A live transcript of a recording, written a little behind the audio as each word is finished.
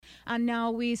And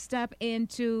now we step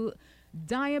into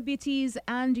Diabetes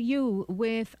and You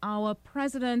with our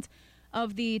president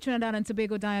of the Trinidad and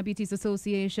Tobago Diabetes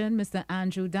Association, Mr.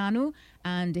 Andrew Danu,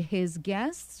 and his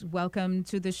guests. Welcome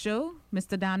to the show,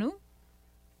 Mr. Danu.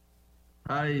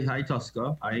 Hi,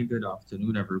 Tosca. Hi, good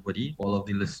afternoon, everybody, all of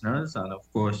the listeners, and of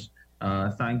course,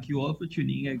 thank you all for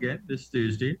tuning in again this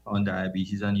Thursday on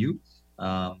Diabetes and You.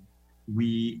 Um,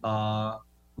 we are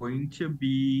going to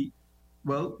be,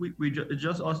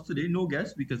 just us today, no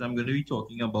guests, because I'm going to be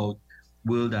talking about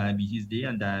World Diabetes Day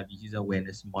and Diabetes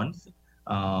Awareness Month.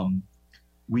 Um,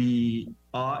 we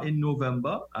are in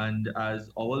November, and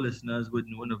as our listeners would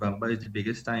know, November is the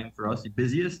biggest time for us, the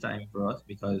busiest time for us,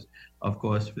 because, of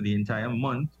course, for the entire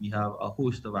month, we have a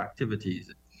host of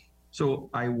activities. So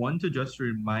I want to just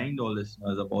remind our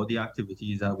listeners about the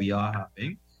activities that we are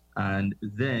having, and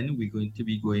then we're going to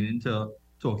be going into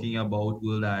talking about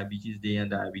World Diabetes Day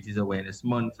and Diabetes Awareness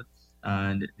Month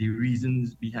and the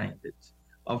reasons behind it.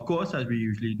 Of course, as we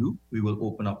usually do, we will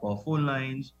open up our phone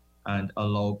lines and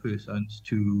allow persons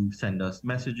to send us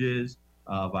messages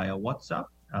via WhatsApp,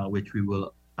 which we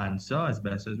will answer as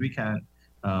best as we can.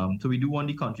 So we do want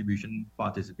the contribution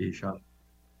participation.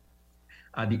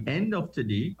 At the end of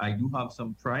today, I do have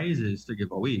some prizes to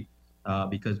give away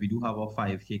because we do have our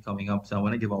 5K coming up. So I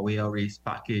want to give away a race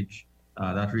package.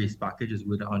 That race package is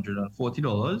worth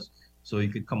 $140. So you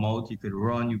could come out, you could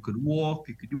run, you could walk,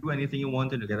 you could do anything you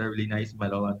wanted to get a really nice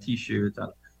medal and T-shirt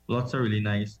and lots of really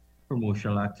nice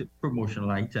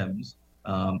promotional items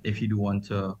if you do want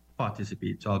to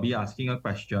participate. So I'll be asking a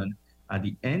question at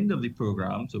the end of the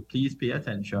program. So please pay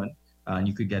attention and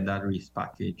you could get that race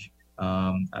package.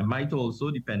 I might also,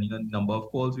 depending on the number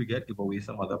of calls we get, give away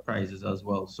some other prizes as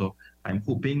well. So I'm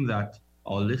hoping that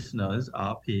our listeners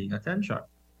are paying attention.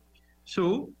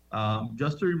 So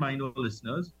just to remind our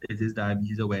listeners, it is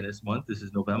Diabetes Awareness Month. This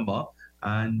is November,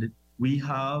 and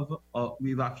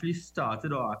we've actually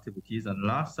started our activities. And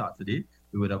last Saturday,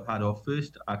 we would have had our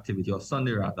first activity, or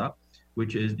Sunday rather,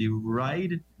 which is the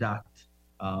Ride That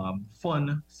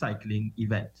fun cycling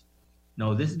event.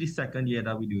 Now, this is the second year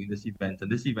that we're doing this event,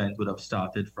 and this event would have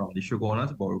started from the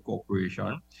Shogunas Borough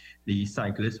Corporation. The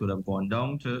cyclists would have gone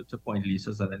down to Point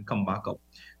Lisas and then come back up.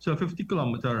 So a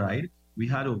 50-kilometer ride. We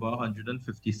had over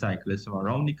 150 cyclists from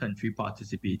around the country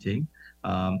participating,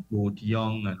 both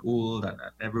young and old and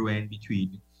everywhere in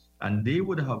between. And they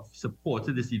would have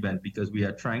supported this event because we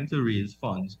are trying to raise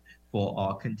funds for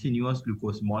our continuous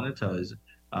glucose monitors,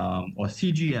 or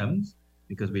CGMs,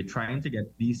 because we're trying to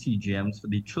get these CGMs for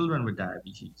the children with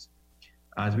diabetes.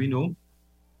 As we know,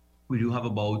 we do have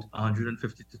about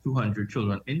 150 to 200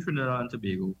 children in Trinidad and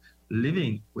Tobago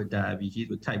living with diabetes,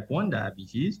 with type 1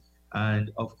 diabetes.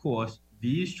 And of course,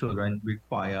 these children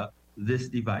require this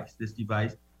device. This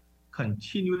device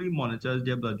continually monitors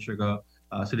their blood sugar,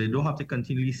 so they don't have to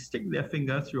continually stick their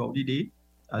finger throughout the day.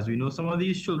 As we know, some of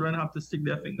these children have to stick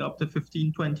their finger up to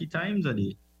 15, 20 times a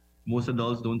day. Most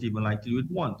adults don't even like to do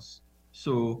it once.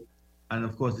 So, and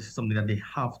of course, this is something that they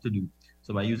have to do.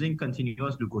 So by using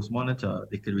continuous glucose monitor,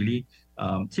 they could really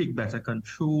take better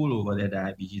control over their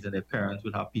diabetes, and their parents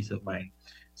would have peace of mind.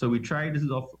 So we tried, this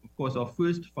is of course our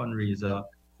first fundraiser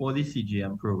for the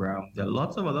CGM program. There are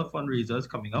lots of other fundraisers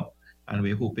coming up, and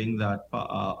we're hoping that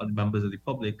members of the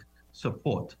public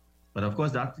support. But of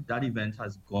course, that event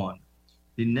has gone.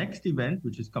 The next event,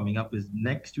 which is coming up, is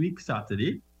next week,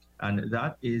 Saturday, and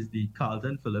that is the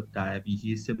Carlton Phillip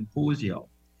Diabetes Symposium.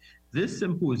 This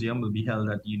symposium will be held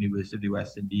at the University of the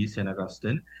West Indies, St.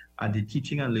 Augustine, at the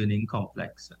Teaching and Learning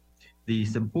Complex. The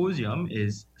symposium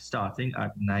is starting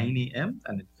at 9 a.m.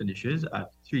 and it finishes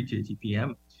at 3:30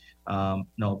 p.m.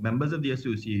 Now, members of the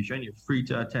association, you're free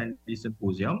to attend the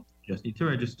symposium. You just need to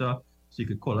register. So you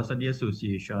could call us at the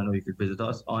association, or you could visit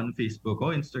us on Facebook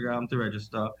or Instagram to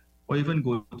register, or even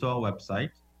go to our website,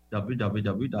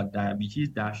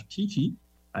 www.diabetes-tt,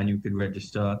 and you could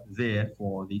register there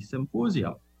for the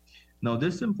symposium. Now,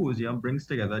 this symposium brings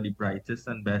together the brightest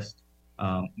and best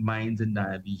minds in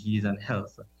diabetes and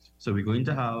health. So we're going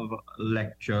to have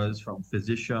lectures from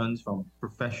physicians, from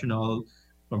professionals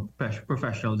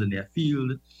in their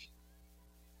field.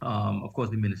 Of course,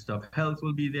 the Minister of Health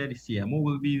will be there, the CMO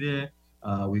will be there.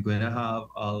 We're going to have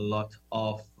a lot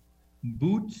of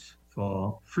booths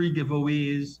for free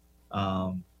giveaways.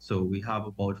 So we have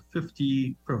about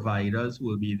 50 providers who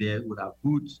will be there, who will have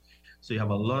booths. So you have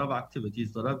a lot of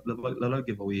activities, a lot of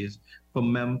giveaways.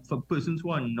 For persons who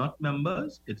are not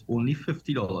members, it's only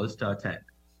 $50 to attend.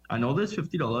 And all this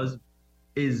 $50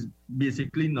 is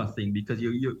basically nothing, because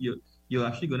you're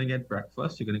actually going to get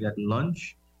breakfast, you're going to get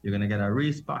lunch, you're going to get a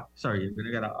you're going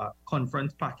to get a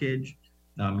conference package,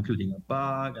 including a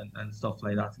bag and stuff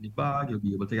like that in the bag. You'll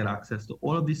be able to get access to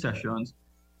all of these sessions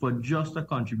for just a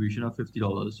contribution of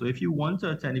 $50. So if you want to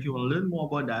attend, if you want to learn more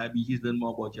about diabetes, learn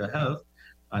more about your health,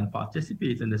 and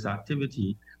participate in this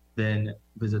activity, then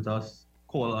visit us,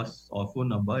 call us. Our phone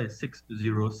number is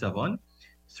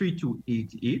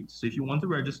 607-3288. So if you want to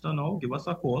register now, give us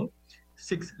a call,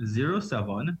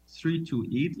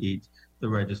 607-3288, to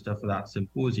register for that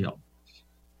symposium.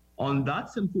 On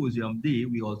that symposium day,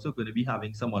 we're also going to be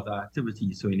having some other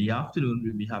activities. So in the afternoon,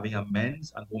 we'll be having a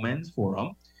men's and women's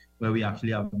forum, where we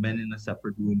actually have men in a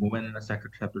separate room, women in a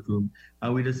separate room,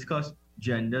 and we discuss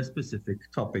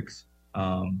gender-specific topics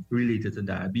related to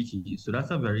diabetes. So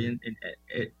that's a very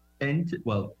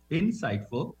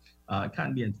insightful,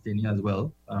 can be entertaining as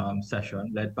well,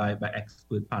 session led by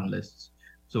expert panelists.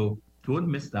 So don't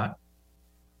miss that.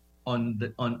 On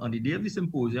the day of the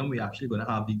symposium, we're actually going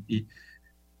to have the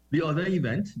other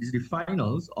event. This is the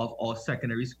finals of our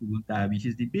secondary school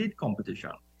diabetes debate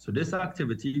competition. So this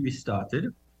activity we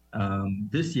started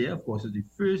this year. Of course, is the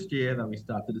first year that we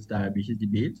started this diabetes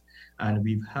debate, and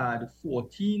we've had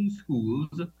 14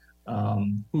 schools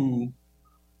who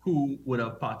would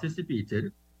have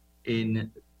participated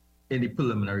in the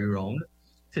preliminary round.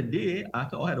 Today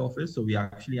at our head office, so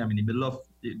I'm in the middle of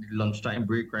the lunchtime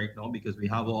break right now because we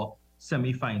have our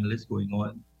semi-finalists going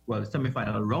on. Well, the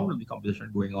semi-final round of the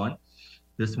competition going on.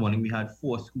 This morning we had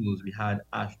 4 schools. We had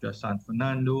Astra San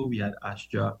Fernando, we had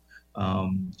Astra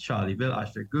Charleville,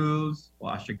 Astra Girls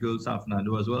San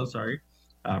Fernando as well, sorry.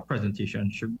 Presentation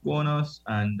Chaguanas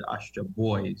and Astra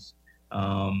Boys.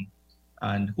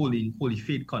 And Holy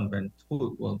Faith Convent,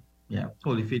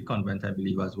 Holy Faith Convent, I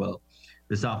believe, as well.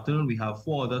 This afternoon, we have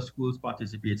 4 other schools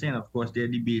participating, and of course, they're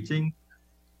debating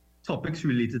topics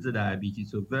related to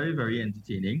diabetes, so very, very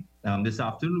entertaining. This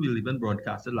afternoon, we'll even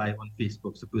broadcast it live on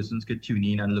Facebook, so persons could tune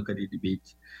in and look at the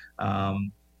debate. Now,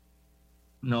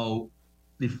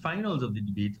 the finals of the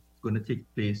debate is going to take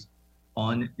place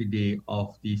on the day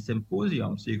of the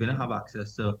symposium, so you're going to have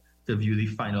access to view the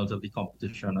finals of the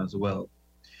competition as well.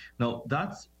 Now,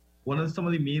 that's some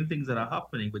of the main things that are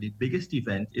happening, but the biggest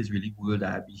event is really World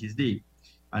Diabetes Day.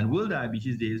 And World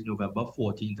Diabetes Day is November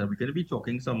 14th, and we're going to be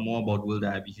talking some more about World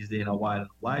Diabetes Day in a while,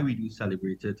 why we do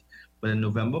celebrate it. But on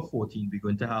November 14th, we're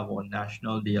going to have our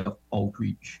National Day of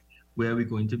Outreach, where we're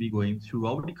going to be going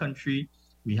throughout the country.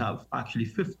 We have actually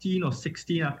 15 or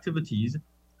 16 activities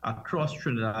across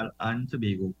Trinidad and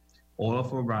Tobago. All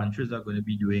of our branches are going to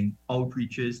be doing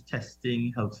outreaches,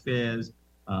 testing, health fairs,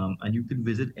 and you can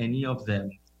visit any of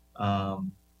them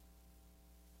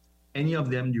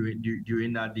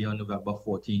during that day on November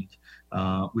 14th.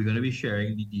 We're going to be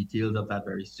sharing the details of that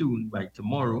very soon, by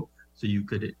tomorrow, so you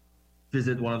could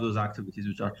visit one of those activities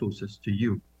which are closest to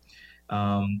you.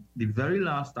 The very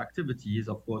last activity is,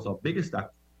 of course, our biggest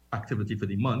activity for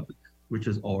the month, which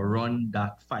is our Run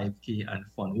That 5K and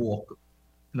Fun Walk.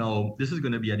 Now, this is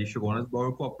going to be at the Chaguanas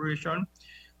Borough Corporation.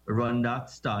 Run That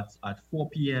starts at 4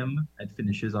 p.m. and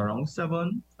finishes around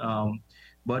 7.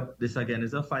 But this again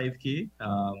is a 5K.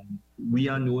 We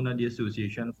are known at the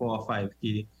association for our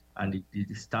 5K and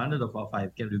the standard of our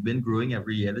 5K. We've been growing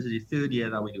every year. This is the 3rd year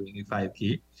that we're doing the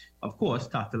 5K. Of course,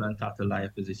 Tattle and Tattle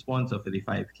Life is a sponsor for the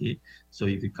 5K. So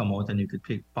you could come out and you could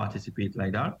participate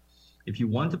like that. If you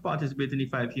want to participate in the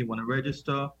 5K, want to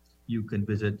register, you can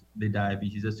visit the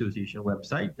Diabetes Association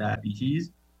website,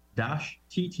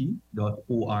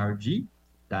 diabetes-tt.org,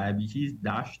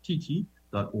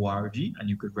 diabetes-tt.org, and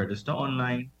you could register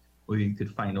online, or you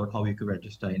could find out how you could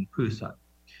register in person.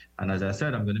 And as I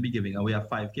said, I'm going to be giving away a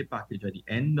 5K package at the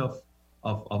end of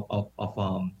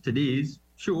today's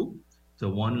show to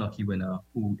one lucky winner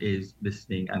who is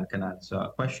listening and can answer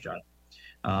a question.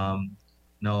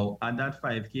 Now, at that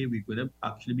 5K, we're going to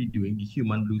actually be doing the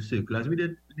Human Blue Circle, as we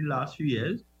did the last few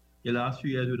years. The last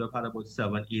few years, we would have had about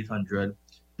 700-800.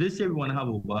 This year, we want to have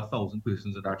over 1,000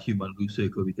 persons at our Human Blue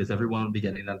Circle, because everyone will be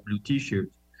getting that blue T-shirt.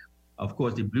 Of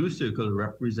course, the blue circle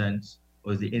represents,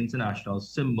 or is the international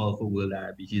symbol for World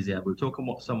Diabetes Day. We'll talk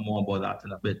some more about that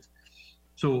in a bit.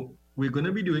 So we're going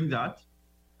to be doing that,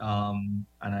 and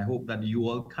I hope that you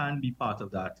all can be part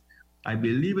of that. I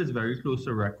believe it's very close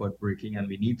to record breaking, and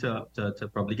we need to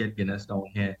probably get Guinness down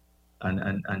here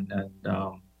and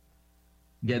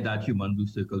get that Human Blue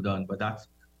Circle done. But that's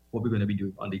what we're going to be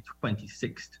doing on the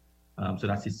 26th. So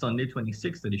that's the Sunday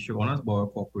 26th at the Chaguanas Borough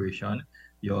Corporation.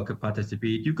 You all could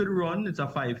participate. You could run, it's a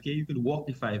 5K, you could walk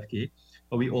the 5K,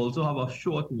 but we also have a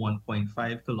short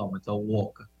 1.5 kilometer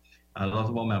walk. A lot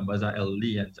of our members are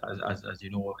elderly, and as you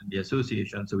know, in the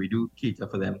association, so we do cater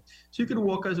for them. So you can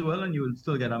walk as well, and you will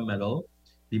still get a medal.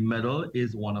 The medal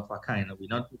is one of a kind. We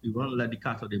won't let the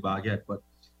cat out of the bag yet, but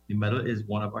The medal is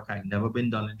one of a kind, never been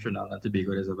done in Trinidad and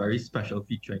Tobago. There's a very special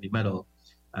feature in the medal.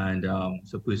 And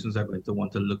so persons are going to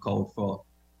want to look out for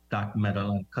that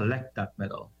medal and collect that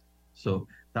medal. So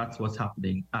that's what's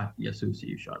happening at the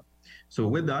association. So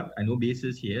with that, I know Base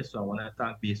is here, so I want to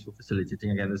thank Base for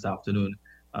facilitating again this afternoon.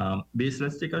 Base,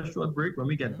 let's take a short break. When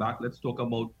we get back, let's talk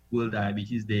about World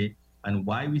Diabetes Day and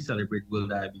why we celebrate World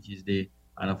Diabetes Day.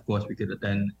 And of course, we could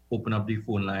then open up the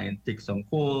phone line, take some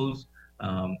calls,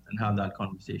 and have that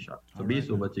conversation. So, Base,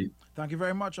 over to you. Thank you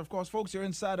very much. Of course, folks, you're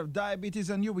inside of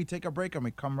Diabetes and You. We take a break and we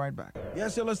come right back.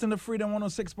 Yes, you're listening to Freedom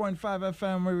 106.5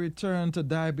 FM. We return to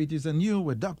Diabetes and You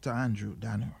with Dr. Andrew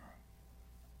Danu.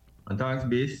 And thanks,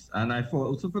 Base. And I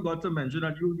also forgot to mention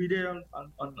that you will be there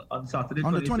on Saturday,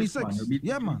 on the 26th. 26th.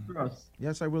 Yeah, man.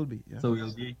 Yes, I will be. Yeah. So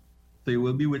you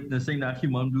will be witnessing that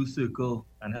human blue circle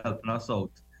and helping us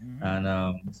out. And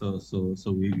so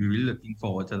we're really looking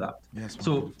forward to that. Yes.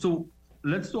 So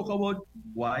let's talk about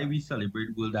why we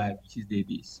celebrate World Diabetes Day,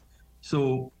 Base.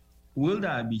 So World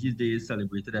Diabetes Day is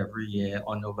celebrated every year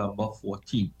on November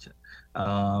 14th.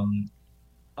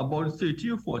 About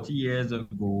 30 or 40 years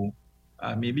ago,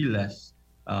 maybe less,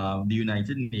 the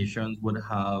United Nations would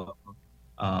have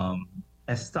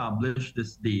established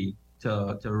this day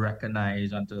to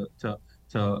recognize and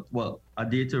a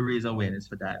day to raise awareness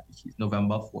for diabetes,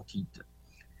 November 14th.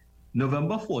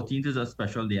 November 14th is a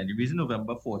special day, and the reason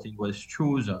November 14th was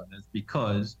chosen is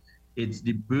because it's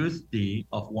the birthday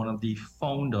of one of the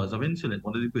founders of insulin,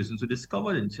 one of the persons who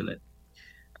discovered insulin.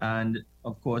 And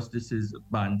of course, this is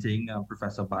Banting,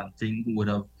 Professor Banting, who would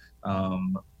have,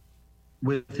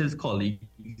 with his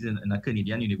colleagues in a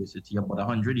Canadian university about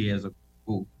 100 years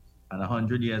ago. And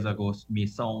 100 years ago may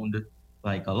sound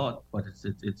like a lot, but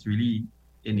it's really,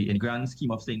 in the grand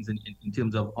scheme of things, in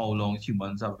terms of how long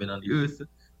humans have been on the earth,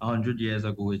 100 years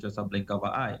ago is just a blink of an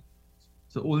eye.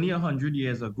 So only 100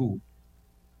 years ago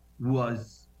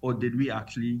did we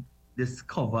actually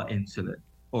discover insulin,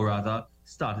 or rather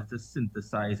started to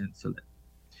synthesize insulin.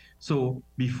 So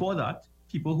before that,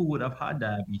 people who would have had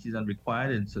diabetes and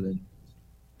required insulin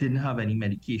didn't have any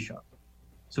medication.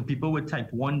 So people with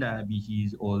type 1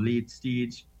 diabetes or late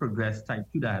stage progressed type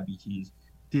 2 diabetes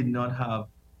did not have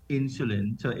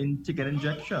insulin to get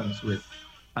injections with.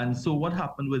 And so what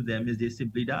happened with them is they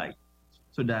simply died.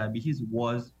 So diabetes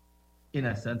was, in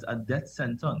a sense, a death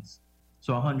sentence.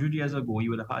 So 100 years ago,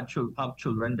 you would have had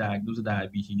children diagnosed with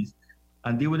diabetes,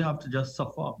 and they would have to just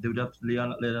suffer. They would have to lay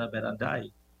on a bed and die.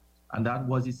 And that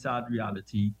was the sad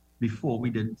reality before we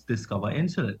did discover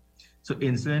insulin. So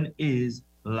insulin is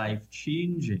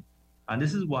life-changing. And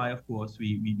this is why, of course,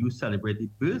 we do celebrate the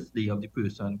birthday of the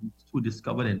person who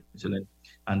discovered insulin,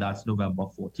 and that's November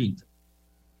 14th.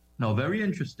 Now, very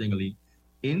interestingly,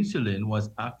 insulin was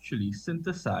actually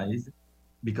synthesized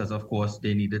because, of course,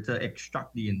 they needed to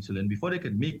extract the insulin. Before they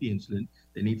could make the insulin,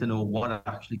 they need to know what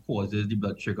actually causes the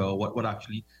blood sugar, what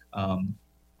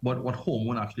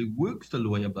hormone actually works to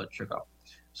lower your blood sugar.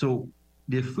 So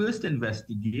the first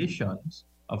investigations,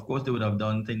 of course, they would have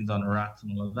done things on rats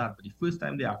and all of that, but the first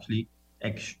time they actually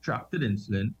extracted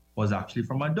insulin was actually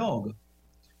from a dog.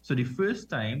 So the first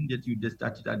time that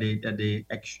they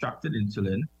extracted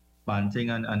insulin, Banting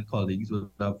and colleagues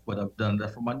would have done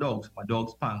that from a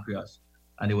dog's pancreas,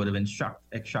 and they would have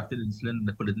extracted insulin and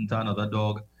they put it into another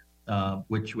dog,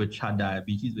 which had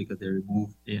diabetes because they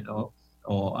removed, and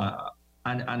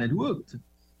it worked.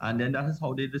 And then that is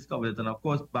how they discovered it. And of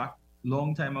course, back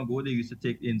long time ago, they used to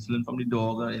take insulin from the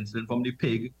dog or insulin from the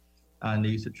pig, and they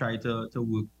used to try to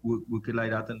work it like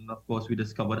that. And of course, we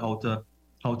discovered how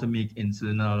to make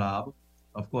insulin in a lab.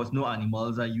 Of course, no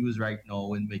animals are used right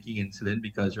now in making insulin,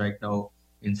 because right now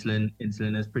insulin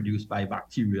is produced by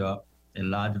bacteria in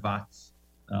large vats.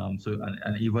 And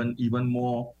even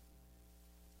more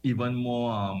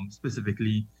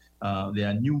specifically, there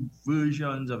are new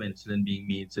versions of insulin being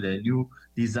made. So there are new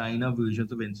designer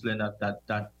versions of insulin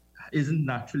that isn't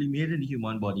naturally made in the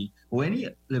human body or any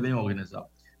living organism,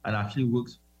 and actually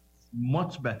works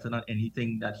much better than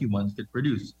anything that humans could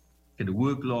produce. It could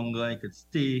work longer, it could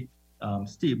stay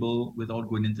stable without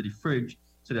going into the fridge.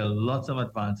 So there are lots of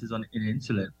advances in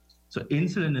insulin. So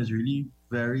insulin is really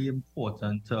very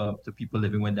important to people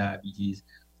living with diabetes,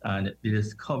 and the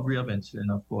discovery of insulin,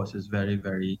 of course, is very,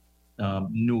 very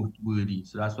noteworthy.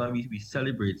 So that's why we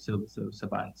celebrate Sir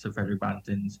Frederick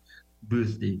Banting's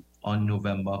birthday on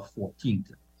November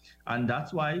 14th. And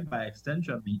that's why, by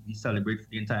extension, we celebrate for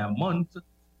the entire month.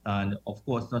 And of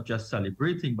course, not just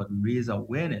celebrating, but raise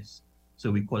awareness.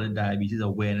 So we call it Diabetes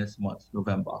Awareness Month,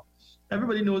 November.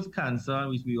 Everybody knows cancer.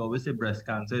 We always say breast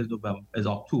cancer is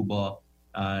October,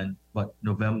 but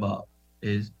November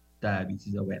is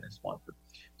Diabetes Awareness Month.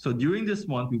 So during this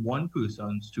month, we want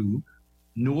persons to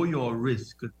know your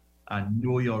risk and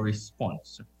know your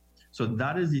response. So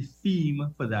that is the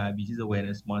theme for Diabetes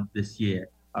Awareness Month this year.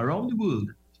 Around the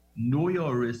world, know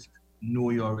your risk,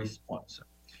 know your response.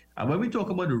 And when we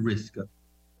talk about the risk,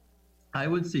 I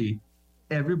would say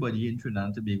everybody in Trinidad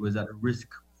and Tobago is at risk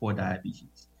for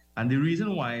diabetes. And the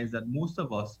reason why is that most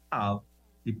of us have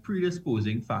the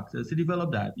predisposing factors to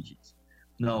develop diabetes.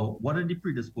 Now, what are the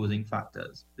predisposing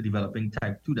factors to developing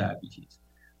type 2 diabetes?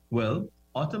 Well,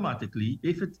 automatically,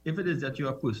 if it is that you're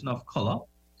a person of color,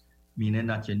 meaning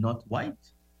that you're not white,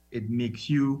 it makes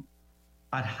you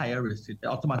at higher risk. It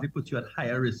automatically puts you at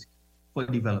higher risk for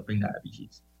developing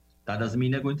diabetes. That doesn't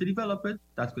mean you're going to develop it.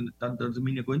 That doesn't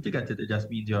mean you're going to get it. It just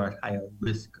means you're at higher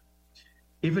risk.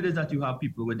 If it is that you have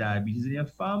people with diabetes in your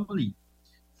family,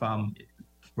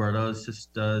 brothers,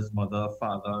 sisters, mother,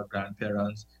 father,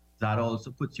 grandparents, that also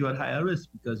puts you at higher risk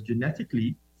because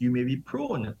genetically you may be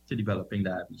prone to developing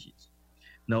diabetes.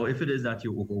 Now, if it is that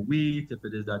you're overweight, if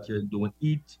it is that you don't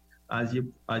eat as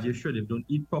you should, if you don't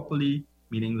eat properly,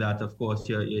 meaning that of course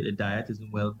your diet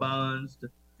isn't well balanced,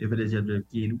 if it is you've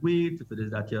gained weight, if it is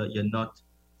that you're not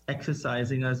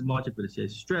exercising as much, if it is you're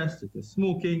stressed, if you're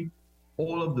smoking,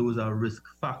 all of those are risk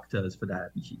factors for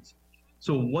diabetes.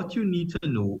 So what you need to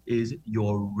know is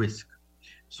your risk.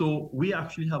 So we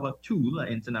actually have a tool, an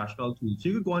international tool. So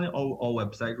you can go on our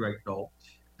website right now,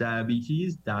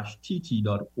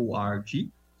 diabetes-tt.org.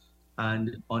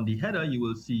 And on the header, you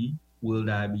will see World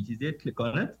Diabetes Day. Click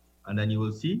on it, and then you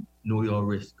will see Know Your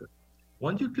Risk.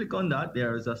 Once you click on that,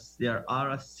 there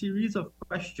are a series of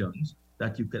questions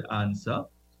that you can answer.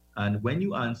 And when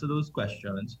you answer those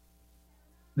questions,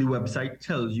 the website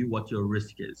tells you what your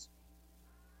risk is.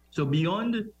 So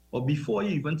beyond or before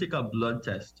you even take a blood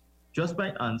test, just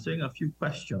by answering a few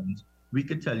questions, we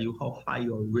could tell you how high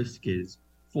your risk is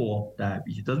for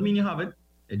diabetes. It doesn't mean you have it.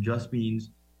 It just means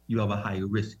you have a high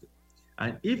risk.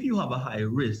 And if you have a high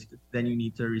risk, then you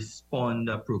need to respond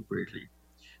appropriately.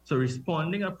 So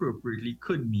responding appropriately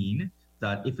could mean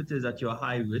that if it is that you're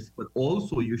high risk, but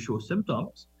also you show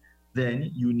symptoms,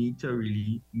 then you need to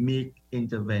really make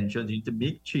interventions. You need to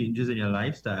make changes in your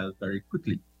lifestyle very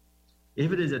quickly.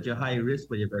 If it is that you're high risk,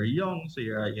 but you're very young, so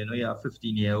you're a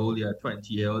 15-year-old, you're a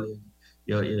 20-year-old,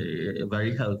 you're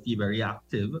very healthy, very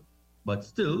active, but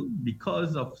still,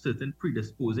 because of certain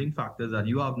predisposing factors that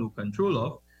you have no control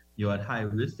of, you're at high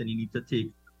risk, and you need to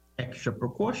take extra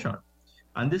precaution.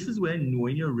 And this is where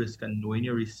knowing your risk and knowing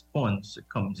your response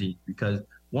comes in, because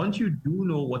once you do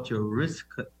know what your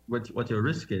risk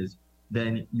is,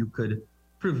 then you could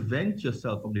prevent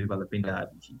yourself from developing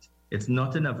diabetes. It's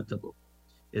not inevitable.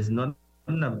 It's not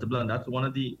inevitable, and that's one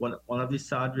of the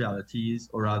sad realities,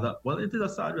 or rather, well, it is a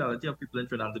sad reality of people in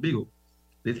Trinidad and Tobago.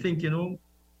 They think, I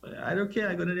don't care,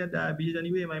 I'm going to get diabetes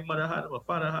anyway. My mother had it, my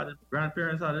father had it, my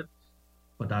grandparents had it.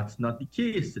 But that's not the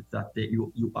case. It's that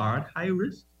you are at high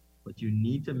risk, but you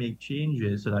need to make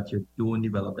changes so that you don't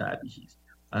develop diabetes.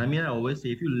 And I mean, I always say,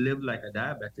 if you live like a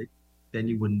diabetic, then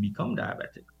you wouldn't become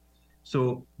diabetic.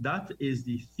 So that is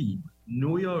the theme.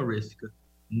 Know your risk,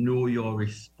 know your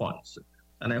response.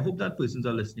 And I hope that persons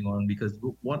are listening on, because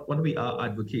what we are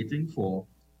advocating for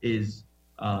is,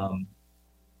 of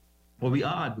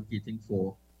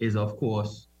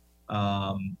course,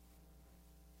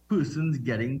 persons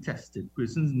getting tested,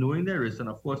 persons knowing their risk, and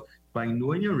of course, by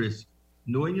knowing your risk,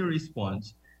 knowing your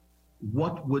response,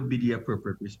 what would be the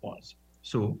appropriate response?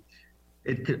 So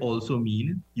it could also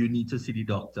mean you need to see the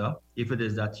doctor if it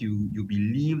is that you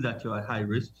believe that you're at high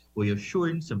risk or you're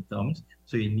showing symptoms.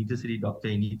 So you need to see the doctor.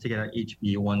 You need to get an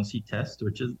HbA1c test,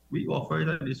 which is we offer it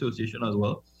at the association as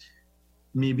well.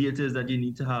 Maybe it is that you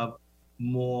need to have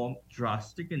more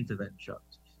drastic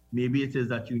interventions. Maybe it is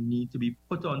that you need to be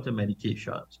put onto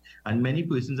medications. And many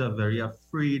persons are very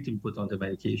afraid to be put onto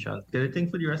medications because they think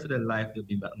for the rest of their life they'll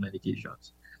be on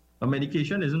medications. But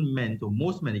medication isn't meant, or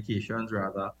most medications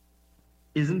rather,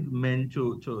 isn't meant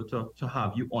to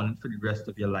have you on it for the rest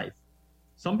of your life.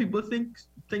 Some people think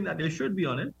that they should be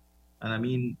on it. And I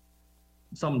mean,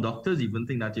 some doctors even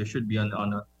think that you should be on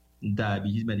a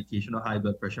diabetes medication or high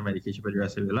blood pressure medication for the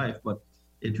rest of your life. But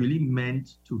it's really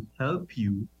meant to help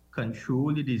you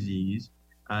control the disease.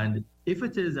 And if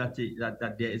it is that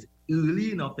there is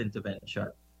early enough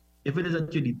intervention, if it is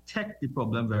that you detect the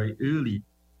problem very early,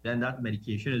 then that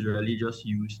medication is really just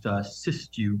used to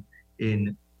assist you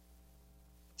in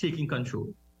taking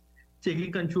control to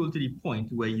the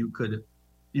point where you could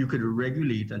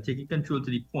regulate, and taking control to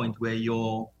the point where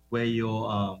your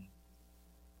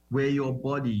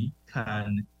body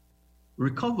can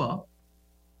recover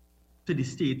to the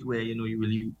state where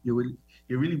you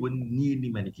really wouldn't need the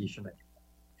medication anymore.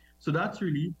 So that's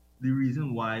really the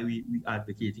reason why we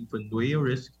advocating for know your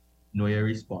risk, know your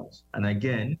response. And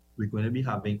again, we're going to be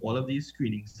having all of these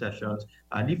screening sessions.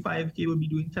 At the 5K, we'll be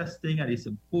doing testing. At the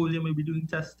symposium, we'll be doing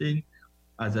testing.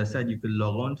 As I said, you can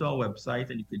log on to our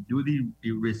website and you can do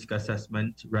the risk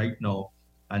assessment right now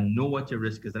and know what your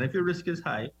risk is. And if your risk is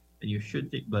high, then you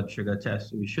should take blood sugar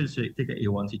tests, or you should take an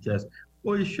A1C test,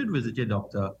 or you should visit your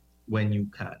doctor when you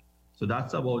can. So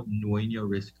that's about knowing your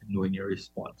risk, knowing your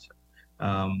response.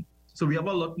 So we have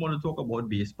a lot more to talk about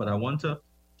this, but I want to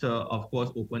of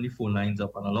course, open the phone lines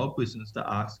up and allow persons to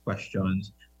ask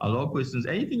questions, allow persons,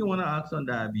 anything you want to ask on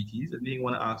diabetes, anything you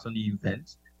want to ask on the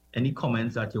events, any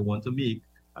comments that you want to make,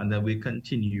 and then we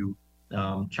continue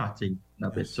chatting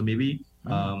a bit. So maybe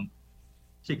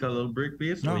take a little break,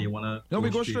 please. No, or you want to? No,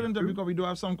 we go straight into it because we do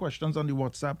have some questions on the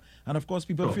WhatsApp. And of course,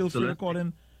 people feel free to call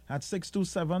in at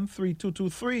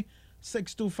 627-3223,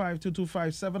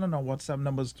 625-2257, and our WhatsApp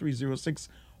number is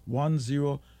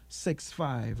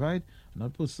 306-1065, right?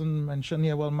 Another person mentioned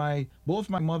here, well, both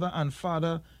my mother and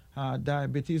father had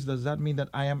diabetes. Does that mean that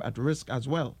I am at risk as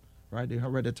well, right? The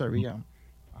hereditary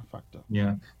factor.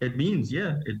 Yeah, it means,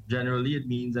 it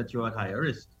means that you're at higher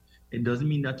risk. It doesn't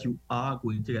mean that you are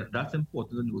going to get, that's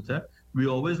important to note. We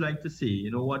always like to say,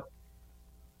 you know what,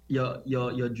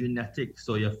 your genetics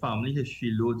or your family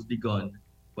history loads the gun,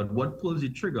 but what pulls the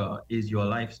trigger is your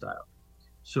lifestyle.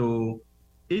 So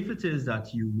if it is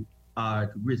that you are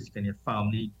at risk and your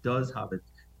family does have it,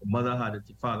 your mother had it,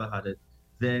 your father had it,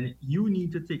 then you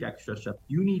need to take extra steps.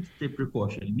 You need to take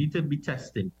precaution. You need to be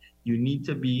testing. You need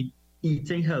to be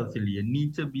eating healthily. You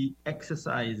need to be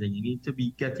exercising. You need to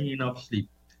be getting enough sleep.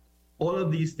 All of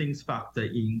these things factor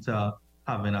into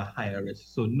having a higher risk.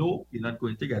 So no, you're not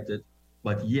going to get it.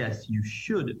 But yes, you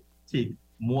should take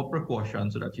more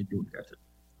precautions so that you don't get it.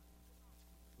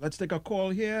 Let's take a call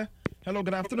here. Hello,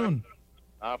 good afternoon.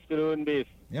 Afternoon, Dave.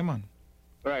 Yeah, man.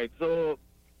 Right, so,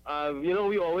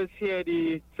 we always hear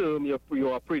the term you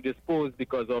are predisposed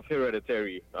because of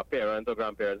hereditary, a parent or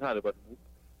grandparents had it, but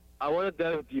I want to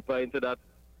delve deeper into that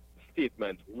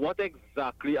statement. What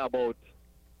exactly about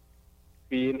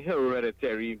being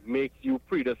hereditary makes you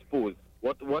predisposed?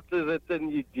 What is it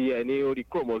in the DNA or the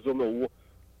chromosome, or,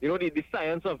 the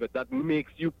science of it that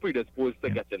makes you predisposed to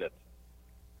getting it?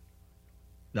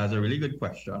 That's a really good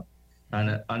question.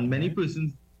 And many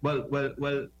persons, well,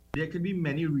 there can be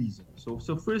many reasons. So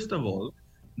first of all,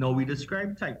 now we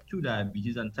describe type 2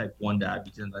 diabetes and type 1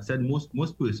 diabetes. And I said most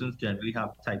persons generally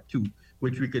have type 2,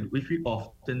 which we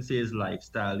often say is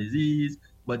lifestyle disease,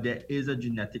 but there is a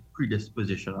genetic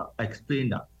predisposition. I'll explain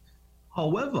that.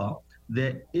 However,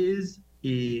 there is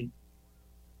a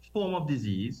form of the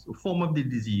disease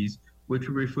which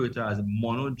we refer to as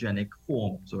monogenic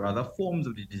forms, or rather forms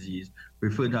of the disease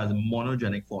referred to as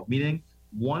monogenic form, meaning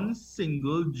one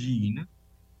single gene,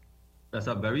 that's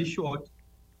a very short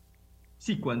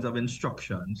sequence of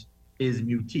instructions, is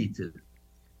mutated.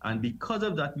 And because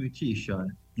of that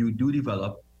mutation, you do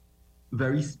develop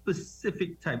very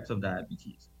specific types of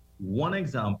diabetes. One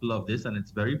example of this, and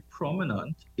it's very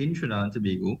prominent in Trinidad and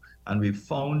Tobago, and we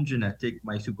found genetic,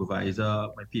 my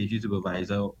PhD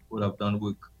supervisor would have done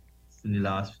work in the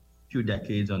last few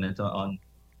decades on it.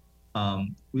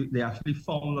 They actually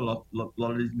found a lot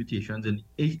of these mutations in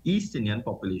East Indian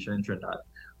population in Trinidad.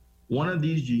 One of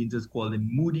these genes is called the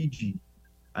Moody gene,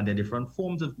 and there are different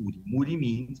forms of Moody. Moody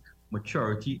means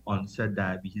maturity onset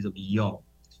diabetes of the young.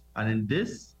 And in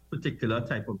this particular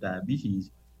type of diabetes,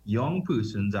 young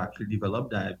persons actually develop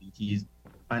diabetes,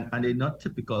 and they're not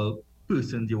typical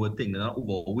persons you would think. They're not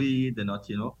overweight, they're not,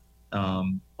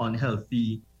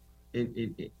 unhealthy.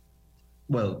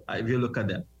 Well, if you look at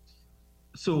them.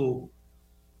 So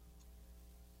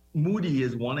Moody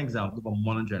is one example of a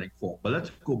monogenic form. But let's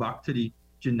go back to the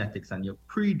genetics and your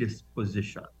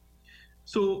predisposition.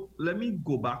 So let me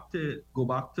go back to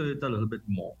it a little bit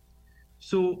more.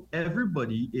 So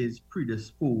everybody is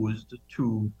predisposed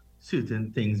to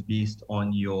certain things based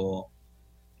on your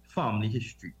family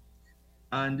history.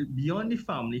 And beyond the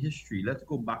family history, let's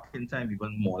go back in time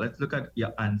even more. Let's look at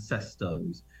your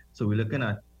ancestors. So we're looking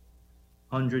at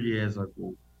 100 years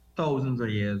ago, thousands of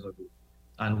years ago,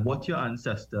 and what your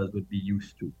ancestors would be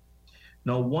used to.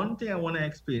 Now, one thing I want to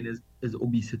explain is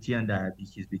obesity and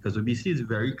diabetes, because obesity is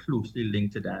very closely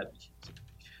linked to diabetes.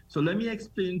 So let me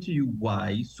explain to you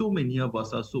why so many of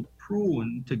us are so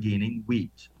prone to gaining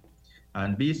weight.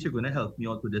 And basically, you're going to help me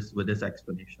out with this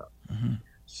explanation. Mm-hmm.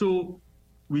 So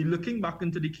we're looking back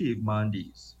into the caveman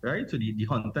days, right? So the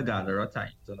hunter-gatherer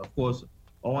times. And of course,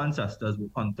 our ancestors were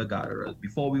hunter-gatherers.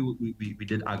 Before we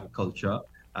did agriculture,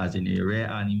 as in you rear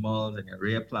animals and you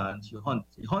rear plants, you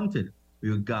hunted.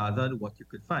 You gathered what you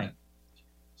could find.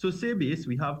 So say base,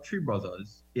 we have three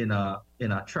brothers in a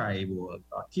tribe or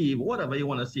a cave, whatever you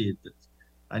want to say it is.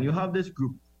 And you have this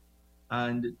group,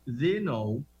 and they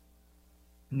now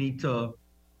need to,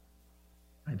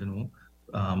 I don't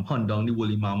know, hunt down the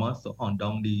woolly mammoth or hunt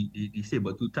down the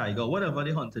saber-tooth tiger, whatever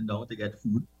they hunted down to get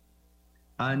food.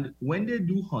 And when they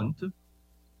do hunt,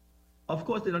 of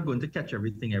course, they're not going to catch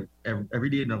everything every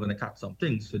day. They're not going to catch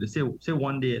something. So they say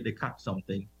one day they catch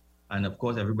something, and of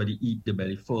course everybody eat the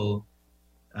belly full,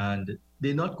 and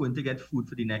they're not going to get food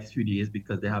for the next few days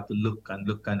because they have to look and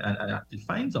actually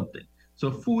find something. So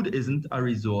food isn't a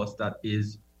resource that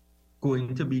is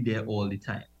going to be there all the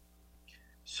time.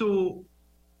 So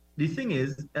the thing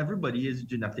is, everybody is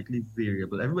genetically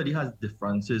variable. Everybody has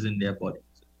differences in their bodies.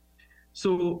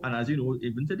 So, and as you know,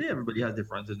 even today, everybody has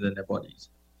differences in their bodies.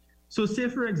 So say,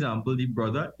 for example, the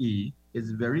brother A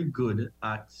is very good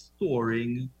at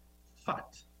storing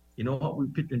fat. You know what we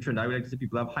picture in Trinidad, we like to say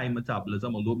people have high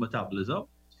metabolism or low metabolism.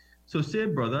 So say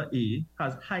brother A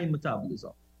has high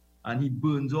metabolism and he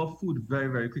burns off food very,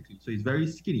 very quickly. So he's very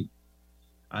skinny.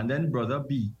 And then brother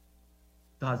B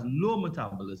has low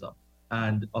metabolism.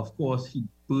 And of course, he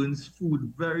burns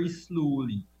food very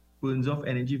slowly, burns off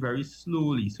energy very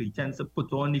slowly. So he tends to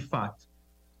put on the fat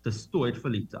to store it for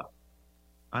later.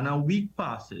 And a week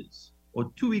passes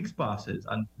or 2 weeks passes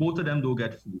and both of them don't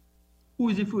get food. Who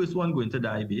is the first one going to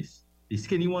die, base? The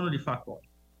skinny one or the fat one?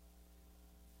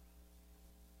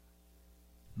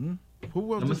 Who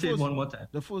was Let me the say it first? one more time.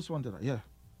 The first one to die, yeah.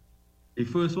 The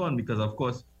first one, because of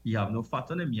course he have no fat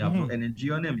on him, he have no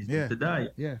energy on him, he's going to die.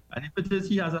 Yeah. And if it is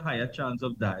he has a higher chance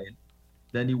of dying,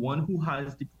 then the one who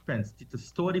has the propensity to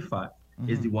store the fat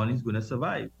is the one who's going to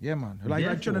survive. Yeah, man.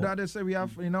 Like Trinidad, they say we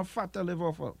have enough fat to live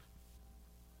off of.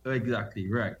 Exactly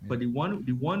right. Yeah. But the one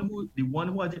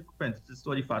who has the propensity to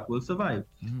store the fat will survive,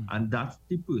 and that's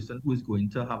the person who is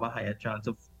going to have a higher chance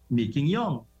of making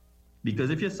young, because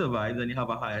if you survive, then you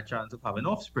have a higher chance of having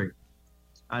offspring,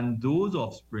 and those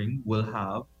offspring will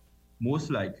have most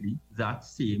likely that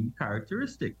same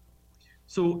characteristic.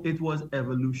 So it was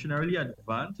evolutionarily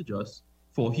advantageous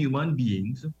for human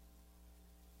beings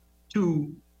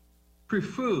to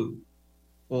prefer,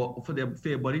 or for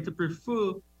their body to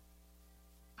prefer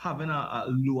having a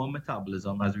lower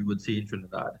metabolism, as we would say in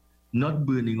Trinidad, not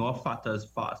burning off fat as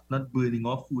fast, not burning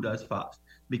off food as fast.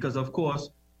 Because of course,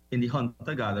 in the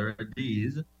hunter-gatherer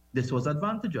days, this was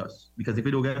advantageous, because if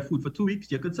you don't get food for 2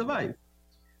 weeks, you could survive.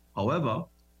 However,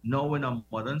 now in a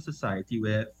modern society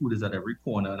where food is at every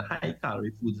corner and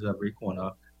high-calorie food is at every corner,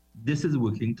 this is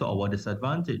working to our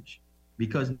disadvantage,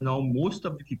 because now most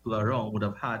of the people around would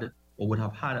have had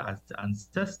as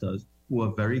ancestors who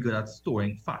are very good at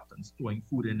storing fat and storing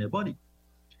food in their body.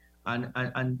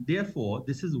 And therefore,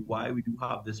 this is why we do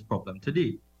have this problem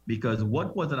today. Because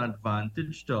what was an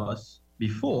advantage to us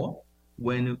before,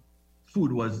 when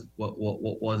food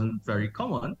wasn't very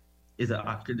common, is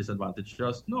actually a disadvantage to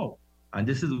us now. And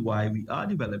this is why we are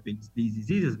developing these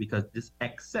diseases, because this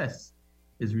excess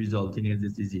is resulting in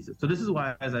these diseases. So this is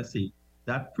why, as I say,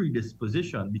 that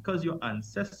predisposition, because your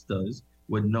ancestors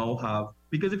would now have,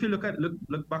 because if you look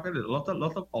back at it, a lot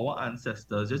of our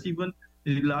ancestors, just even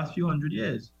in the last few hundred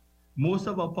years, most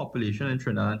of our population in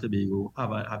Trinidad and Tobago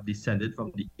have descended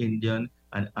from the Indian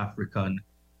and African,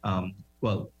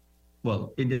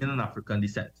 Indian and African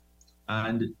descent.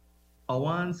 And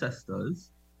our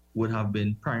ancestors would have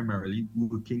been primarily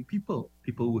working people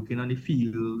working on the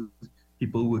fields,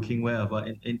 people working wherever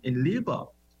in labor.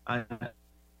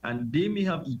 And they may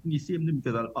have eaten the same thing,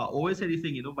 because I always say the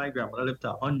thing, my grandmother lived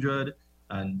to 100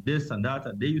 and this and that,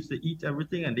 and they used to eat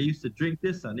everything and they used to drink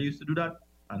this and they used to do that.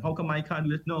 And how come I can't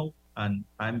do it now and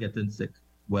I'm getting sick?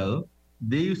 Well,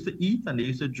 they used to eat and they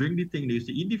used to drink the thing, they used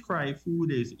to eat the fried food,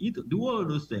 they used to do all of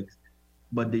those things,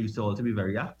 but they used to also be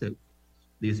very active.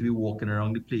 They used to be walking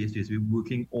around the place, they used to be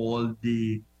working all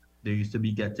day, they used to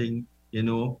be getting,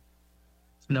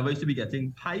 never used to be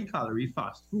getting high calorie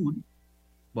fast food,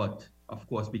 but of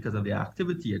course, because of the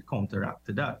activity, it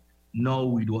counteracted that. Now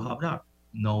we don't have that.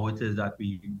 Now it is that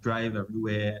we drive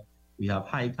everywhere. We have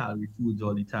high calorie foods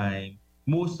all the time.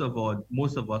 Most of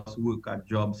us work at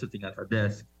jobs sitting at our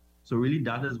desk. So really,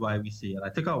 that is why we say, and I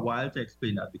took a while to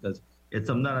explain that, because it's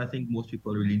something that I think most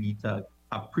people really need to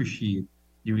appreciate.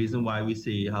 The reason why we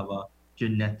say you have a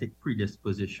genetic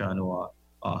predisposition or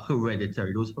those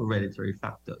hereditary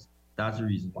factors. That's the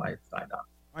reason why it's like that. All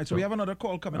right, so we have another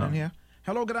call coming in here.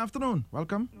 Hello, good afternoon.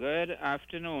 Welcome. Good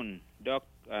afternoon, Doc.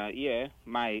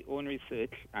 My own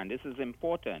research, and this is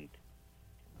important.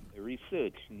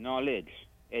 Research, knowledge,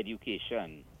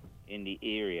 education in the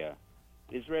area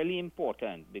is really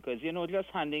important, because, just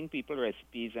handing people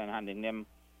recipes and handing them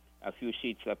a few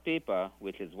sheets of paper,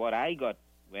 which is what I got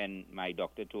when my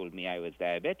doctor told me I was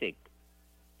diabetic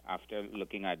after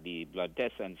looking at the blood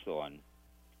tests and so on.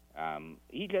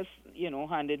 He just,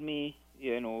 handed me,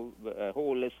 a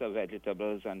whole list of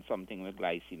vegetables and something with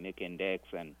glycemic index.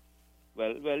 And,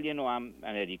 well, I'm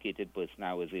an educated person.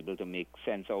 I was able to make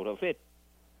sense out of it.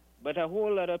 But a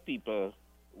whole lot of people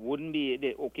wouldn't be,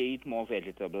 eat more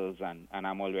vegetables, and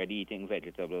I'm already eating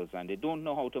vegetables, and they don't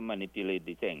know how to manipulate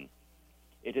the thing.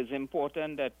 It is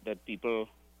important that people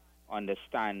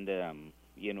understand,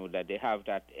 that they have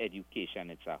that education.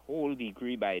 It's a whole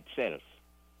degree by itself.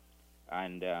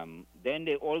 And then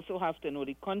they also have to know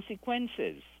the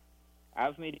consequences.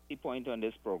 I've made the point on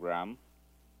this program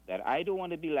that I don't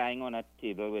want to be lying on a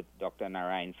table with Dr.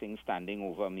 Narayan Singh standing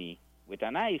over me with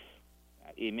a knife,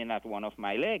 aiming at one of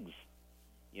my legs,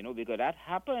 because that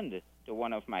happened to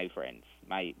one of my friends,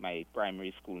 my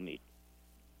primary schoolmate,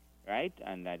 right?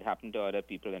 And that happened to other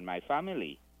people in my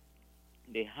family.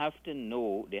 They have to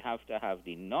know, they have to have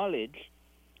the knowledge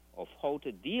of how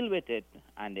to deal with it,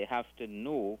 and they have to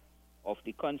know of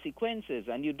the consequences.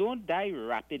 And you don't die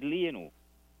rapidly,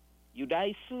 You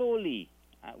die slowly,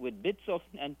 with bits of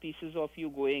and pieces of you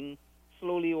going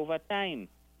slowly over time,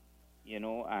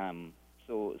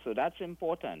 So that's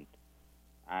important.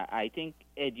 I think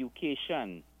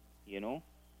education,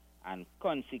 and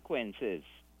consequences,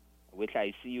 which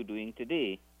I see you doing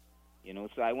today,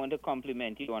 so I want to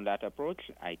compliment you on that approach.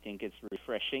 I think it's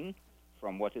refreshing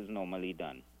from what is normally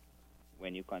done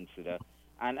when you consider.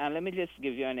 And let me just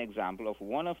give you an example of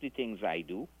one of the things I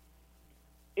do.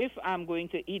 If I'm going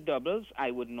to eat doubles,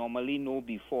 I would normally know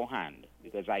beforehand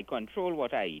because I control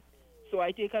what I eat. So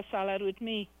I take a salad with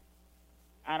me,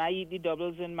 and I eat the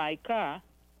doubles in my car,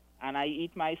 and I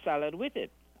eat my salad with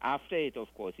it. After it,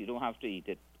 of course, you don't have to eat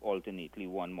it alternately,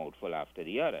 one mouthful after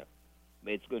the other.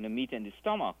 But it's going to meet in the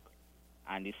stomach,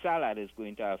 and the salad is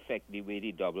going to affect the way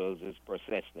the doubles is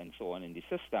processed and so on in the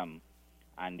system,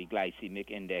 and the glycemic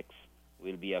index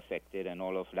will be affected and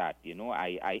all of that.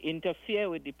 I interfere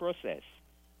with the process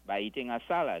by eating a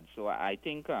salad. So I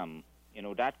think,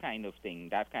 that kind of thing,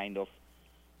 that kind of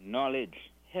knowledge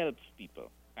helps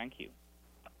people. Thank you.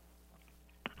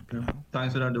 Okay.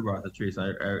 Thanks for that, Dr. Trace. I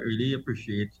really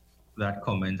appreciate that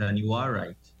comment, and you are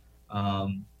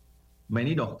right.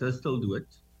 Many doctors still do it.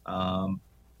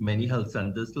 Many health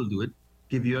centers still do it.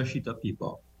 Give you a sheet of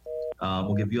paper,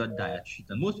 or give you a diet sheet.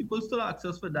 And most people still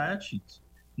access for diet sheets.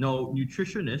 Now,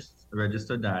 nutritionists,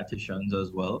 registered dietitians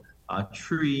as well, are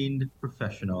trained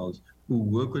professionals who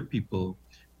work with people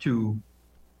to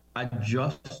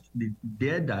adjust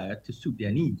their diet to suit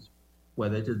their needs,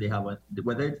 whether it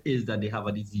is that they have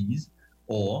a disease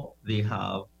or they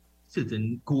have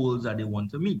certain goals that they want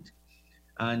to meet.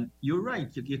 And you're right,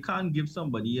 you can't give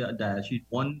somebody a diet sheet.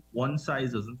 One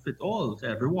size doesn't fit all to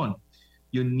everyone.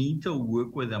 You need to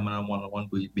work with them on a one-on-one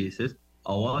basis.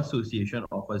 Our association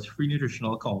offers free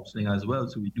nutritional counseling as well.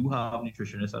 So we do have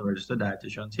nutritionists and registered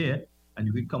dietitians here, and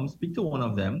you can come speak to one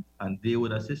of them and they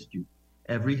would assist you.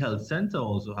 Every health center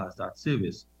also has that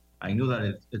service. I know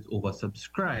that it's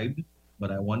oversubscribed, but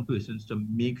I want persons to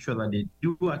make sure that they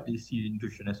do at least see a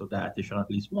nutritionist or dietitian at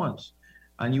least once.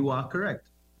 And you are correct.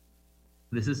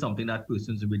 This is something that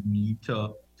persons would need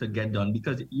to get done,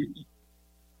 because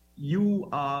you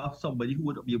are somebody who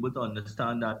would be able to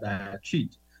understand that diet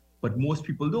sheet. But most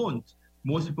people don't.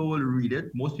 Most people will read it.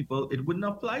 Most people, it wouldn't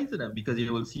apply to them because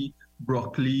you will see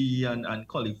broccoli and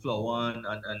cauliflower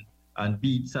and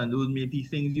beets, and those may be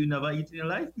things you never eaten in your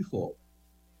life before.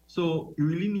 So you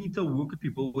really need to work with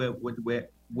people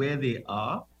where they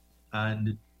are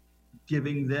and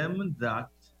giving them that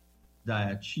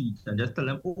diet sheet and just tell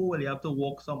them, oh, well, you have to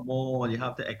walk some more, or you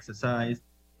have to exercise.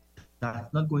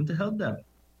 That's not going to help them,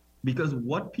 because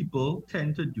what people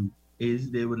tend to do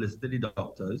is they would listen to the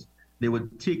doctors, they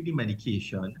would take the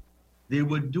medication, they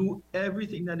would do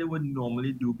everything that they would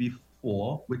normally do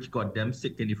before, which got them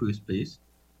sick in the first place,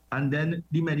 and then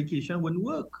the medication wouldn't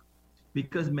work,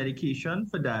 because medication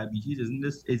for diabetes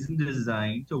isn't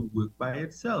designed to work by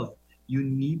itself. You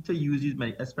need to use these,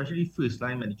 especially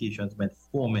first-line medications,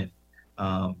 metformin,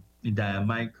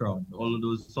 diamicron, all of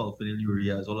those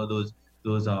sulfonylureas, all of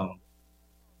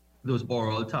those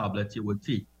oral tablets you would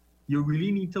take. You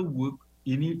really need to work,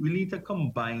 really need to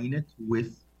combine it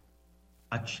with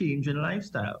a change in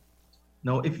lifestyle.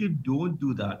 Now, if you don't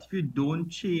do that, if you don't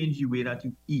change the way that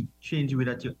you eat, change the way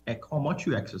that how much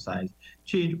you exercise,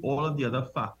 change all of the other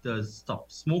factors,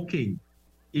 stop smoking,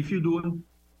 if you don't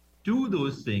do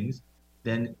those things,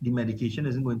 then the medication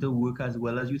isn't going to work as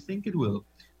well as you think it will.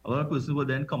 A lot of persons will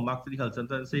then come back to the health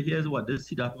center and say, here's what, this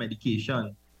CDAP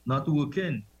medication not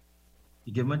working.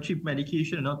 You give them a cheap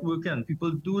medication, not working.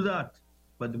 People do that.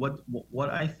 But what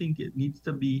I think it needs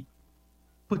to be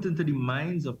put into the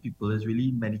minds of people is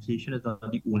really medication is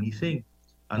not the only thing.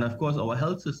 And of course, our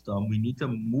health system, we need to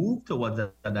move towards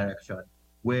that direction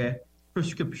where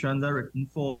prescriptions are written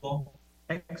for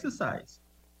exercise,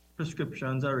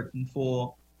 prescriptions are written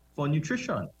for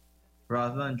nutrition,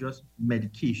 rather than just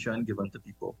medication given to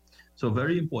people. So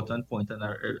very important point, and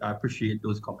I appreciate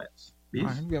those comments. Please. All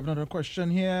right, we have another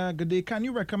question here. Good day. Can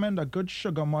you recommend a good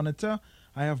sugar monitor?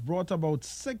 I have brought about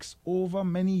 6 over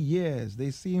many years.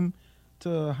 They seem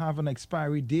to have an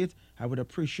expiry date. I would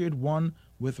appreciate one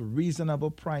with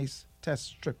reasonable price test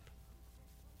strip.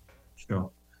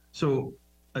 Sure. So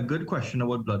a good question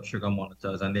about blood sugar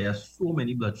monitors, and there are so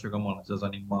many blood sugar monitors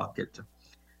on the market.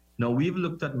 Now, we've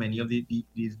looked at many of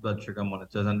these blood sugar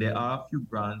monitors, and there are a few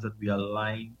brands that we are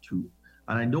aligned to.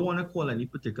 And I don't want to call any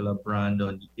particular brand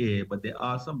on the air, but there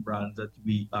are some brands that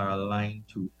we are aligned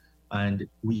to. And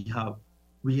we have,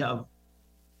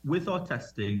 with our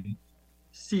testing,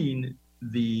 seen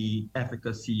the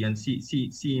efficacy and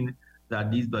seen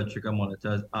that these blood sugar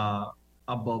monitors are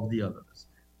above the others.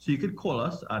 So you could call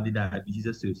us at the Diabetes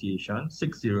Association,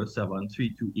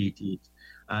 607-3288,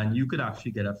 and you could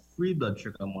actually get a free blood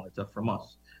sugar monitor from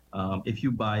us. If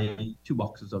you buy 2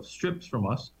 boxes of strips from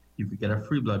us, you could get a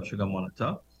free blood sugar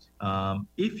monitor.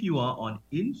 If you are on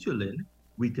insulin,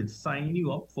 we could sign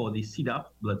you up for the CDAP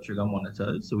blood sugar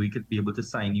monitors. So we could be able to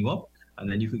sign you up, and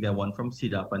then you could get one from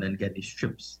CDAP and then get the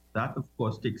strips. That, of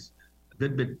course, takes a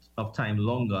good bit of time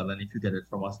longer than if you get it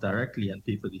from us directly and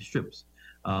pay for the strips.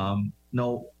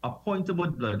 Now, a point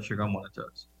about blood sugar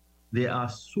monitors. There are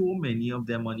so many of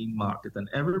them on the market, and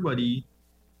everybody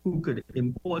who could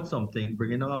import something,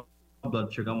 bring in a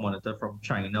blood sugar monitor from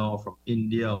China or from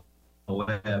India or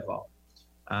wherever,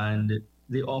 and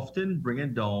they often bring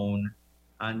it down,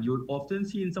 and you'll often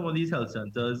see in some of these health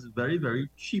centers very, very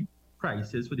cheap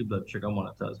prices for the blood sugar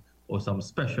monitors, or some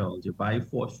specials. You buy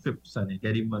 4 strips and you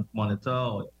get a monitor,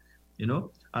 or, and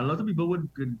a lot of people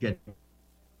could get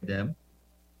them.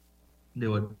 They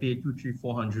would pay $200,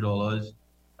 $300,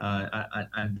 $400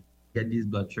 and get these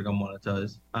blood sugar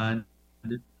monitors. And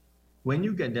when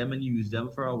you get them and you use them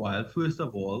for a while, first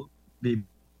of all, they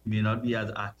may not be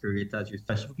as accurate as you,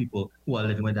 especially for people who are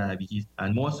living with diabetes,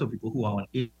 and more so people who are on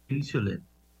insulin.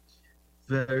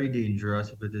 Very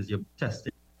dangerous if it is your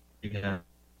testing.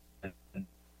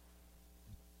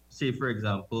 Say, for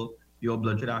example, your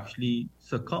blood should actually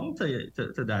succumb to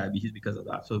diabetes because of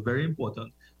that. So very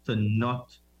important to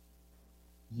not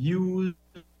use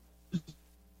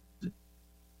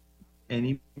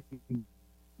any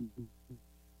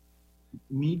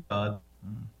meter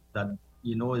that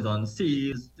is on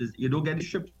sale. You don't get the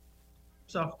ships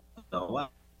after a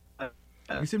while.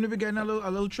 You seem to be getting a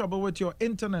little trouble with your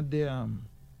internet there.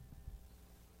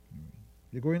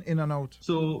 You're going in and out.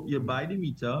 So you buy the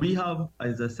meter. We have,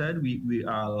 as I said, we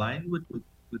are aligned with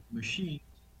machines.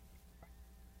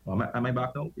 Am I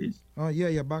back now, please? Oh yeah,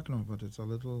 you're back now, but it's a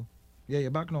little. Yeah,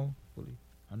 you're back now fully.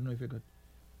 I don't know if you could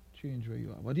change where you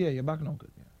are, but yeah, you're back now.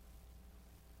 Good. Yeah.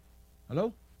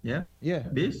 Hello? Yeah. Yeah.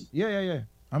 This? Yeah.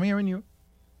 I'm hearing you.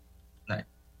 Nice.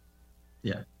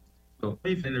 Yeah. So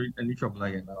if any trouble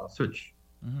again, I'll switch.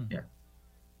 Mm-hmm. Yeah.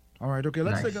 All right. Okay.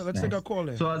 Let's take a call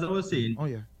there. So as I was saying. Oh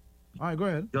yeah. All right. Go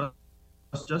ahead.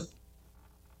 Just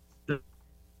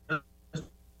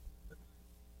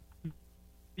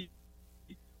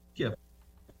yeah.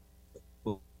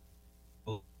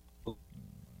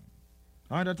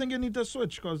 All right, I think you need to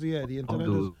switch because the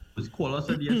internet is. Call us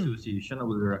at the association. I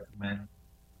would recommend.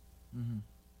 Mm-hmm.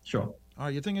 Sure. All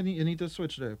right, you think you need to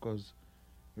switch there because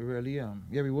we really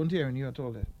we won't hear you at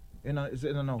all there. It's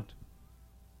in and out.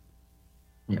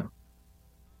 Yeah.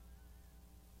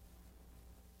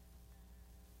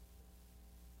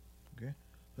 Okay.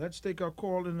 Let's take a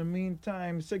call in the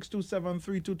meantime.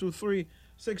 627-3223,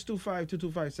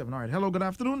 625-2257. All right. Hello. Good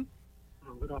afternoon.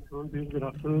 Good afternoon. Good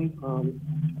afternoon,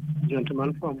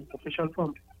 gentleman official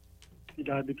from the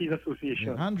Diabetes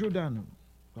Association. Yeah, Andrew Danu,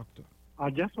 doctor. I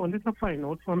just wanted to find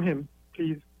out from him,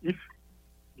 please, if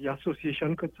the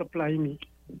association could supply me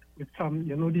with some,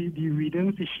 the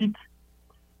readings, the sheets,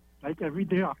 like every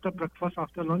day after breakfast,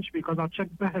 after lunch, because I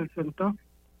checked the health center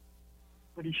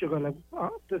for the sugar level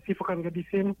to see if I can get the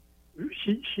same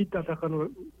sheet that I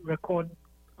can record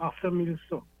after meals.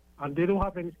 So, and they don't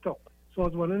have any stock. So I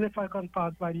was wondering if I can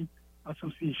pass by the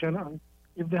association and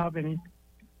if they have any,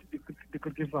 they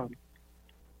could give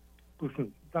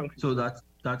person. Thanks. So that's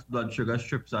blood sugar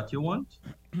strips that you want?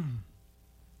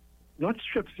 Not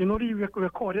strips. The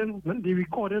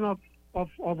recording of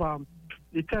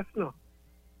the test now.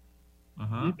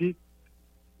 Uh-huh.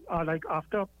 Like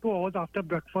after 2 hours after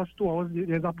breakfast, 2 hours,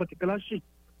 there's a particular sheet.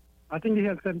 I think the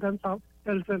health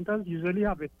centers usually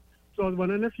have it. So I was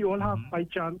wondering if you all have by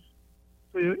chance,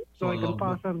 so I can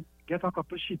pass and get a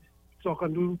couple sheets so I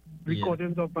can do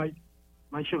recordings of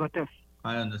my sugar test.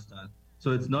 I understand.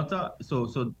 So it's not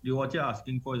so what you're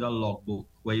asking for is a logbook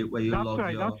where you log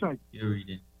your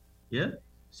reading. Yeah.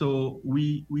 So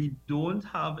we don't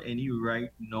have any right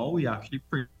now. We're actually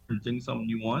printing some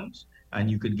new ones, and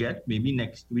you could get maybe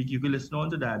next week. You could listen on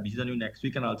to Diabetes and You next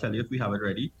week, and I'll tell you if we have it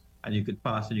ready, and you could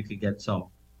pass and you could get some.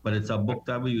 But it's a book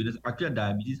that we use. It's actually a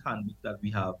diabetes handbook that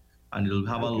we have, and it'll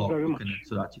have a logbook in it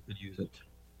so that you could use it.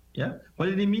 Yeah. But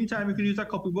in the meantime, you can use a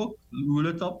copybook, rule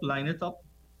it up, line it up,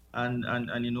 and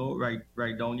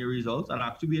write down your results. And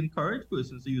actually, we encourage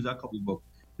persons to use a copybook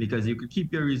because you could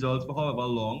keep your results for however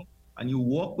long, and you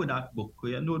walk with that book,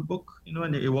 with your notebook,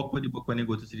 and you walk with the book when you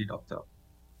go to see the doctor.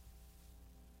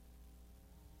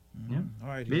 Yeah. All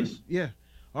right. Please? Yeah.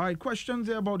 All right. Questions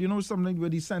there about something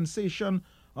with the sensation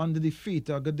under the feet.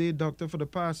 Good day, doctor. For the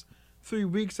past 3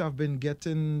 weeks, I've been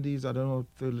getting these. I don't know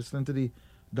if you're listening to the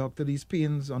doctor. These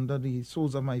pains under the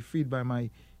soles of my feet by my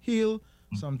heel.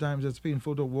 Sometimes it's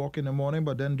painful to walk in the morning,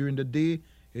 but then during the day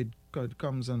it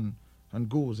comes and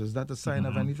goes. Is that a sign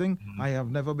of anything? I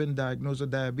have never been diagnosed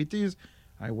with diabetes.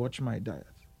 I watch my diet.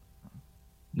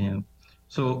 Yeah.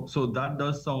 So that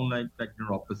does sound like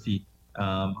neuropathy.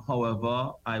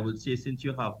 However, I would say since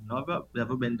you have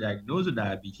never been diagnosed with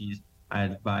diabetes, I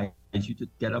advise you to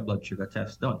get a blood sugar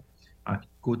test done.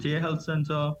 Go to your health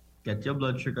center, get your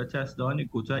blood sugar test done. You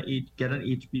go to get an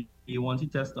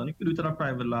HbA1c test done. You can do it at a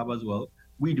private lab as well.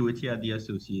 We do it here at the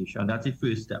association. That's the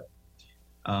first step.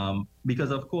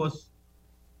 Because of course,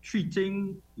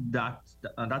 treating that's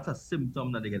a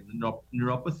symptom that they get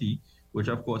neuropathy, which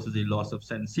of course is a loss of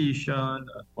sensation.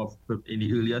 In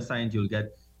the earlier signs, you'll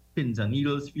get pins and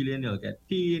needles feeling, you'll get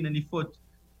pain in the foot,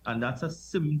 and that's a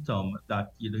symptom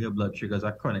that your blood sugars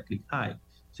are chronically high.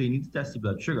 So you need to test the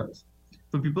blood sugars.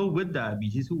 For people with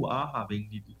diabetes who are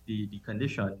having the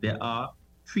condition, there are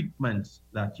treatments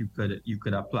that you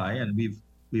could apply, and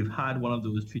we've had one of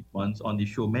those treatments on the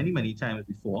show many times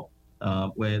before,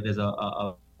 where there's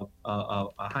a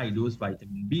high dose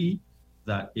vitamin B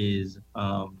that is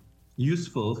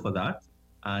useful for that,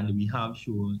 and we have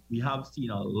seen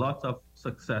a lot of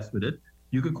success with it.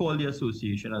 You could call the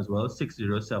association as well,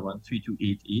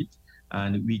 607-3288,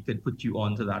 and we could put you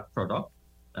onto that product.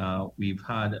 We've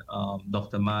had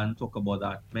Dr. Mann talk about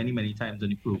that many times on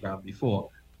the program before,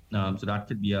 so that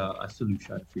could be a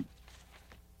solution for you.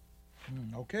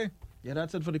 Okay. Yeah,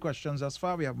 that's it for the questions thus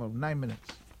far. We have about 9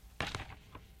 minutes.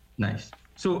 Nice.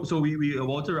 So we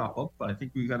about to wrap up. I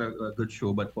think we got a good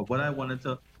show, but what I wanted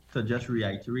to just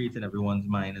reiterate in everyone's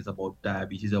mind is about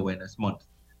Diabetes Awareness Month.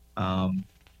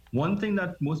 One thing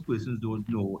that most persons don't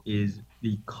know is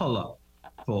the color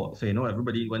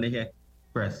everybody, when they hear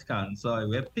breast cancer, they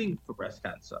wear pink for breast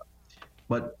cancer.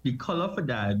 But the color for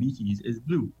diabetes is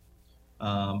blue.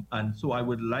 And so I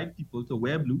would like people to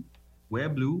wear blue. Wear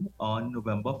blue on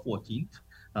November 14th.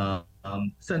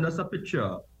 Send us a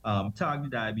picture. Tag the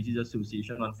Diabetes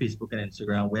Association on Facebook and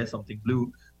Instagram. Wear something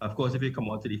blue. Of course, if you come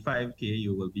out to the 5K,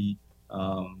 you will be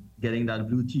getting that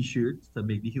blue T-shirt to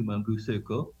make the human blue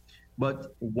circle.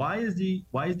 But why is the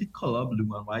color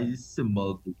blue and why is the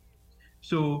symbol blue?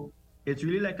 So it's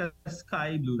really like a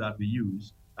sky blue that we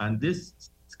use, and this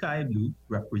sky blue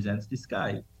represents the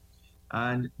sky.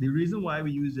 And the reason why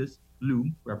we use this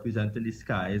blue representing the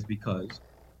sky is because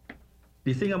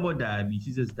the thing about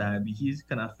diabetes is diabetes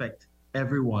can affect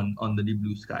everyone under the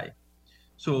blue sky.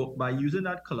 So by using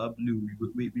that color blue,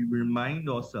 we remind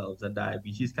ourselves that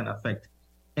diabetes can affect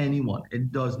anyone.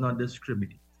 It does not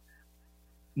discriminate.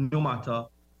 No matter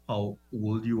how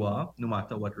old you are, no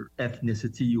matter what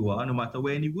ethnicity you are, no matter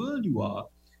where in the world you are,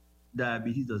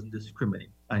 diabetes doesn't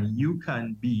discriminate, and you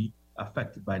can be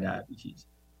affected by diabetes.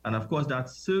 And of course, that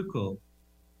circle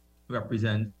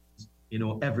represents,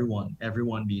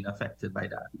 everyone being affected by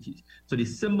diabetes. So the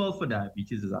symbol for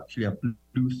diabetes is actually a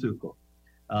blue circle.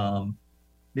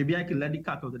 Maybe I can let the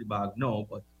cat out of the bag now,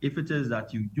 but if it is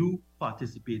that you do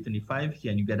participate in the 5K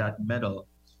and you get that medal,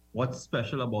 what's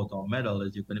special about our medal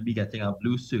is you're going to be getting a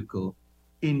blue circle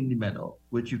in the medal,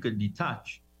 which you could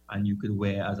detach and you could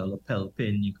wear as a lapel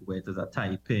pin, you could wear it as a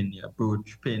tie pin, a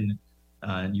brooch pin,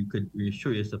 and you could show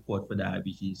your support for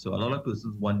diabetes. So a lot of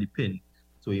persons want the pin.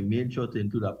 So we made sure to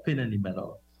include a pin in the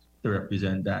medal to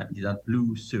represent diabetes, that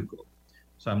blue circle.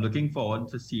 So I'm looking forward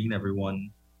to seeing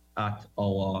everyone at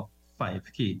our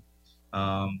 5K.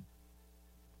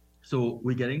 So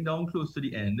we're getting down close to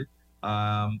the end.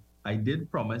 I did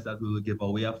promise that we will give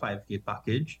away a 5K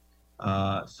package.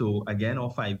 So again, our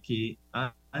 5K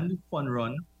and fun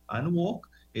run and walk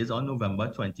is on November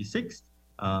 26th.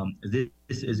 This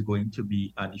is going to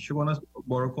be at the Shogunas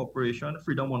Borough Corporation.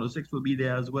 Freedom 106 will be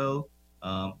there as well,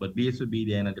 but Base will be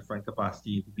there in a different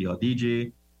capacity. It will be our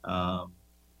DJ,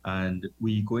 and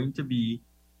we're going to be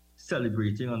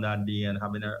celebrating on that day and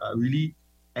having a really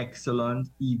excellent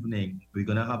evening. We're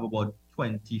going to have about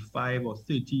 25 or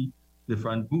 30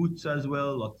 different booths as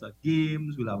well, lots of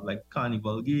games. We'll have like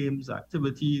carnival games,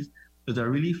 activities. It's a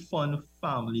really fun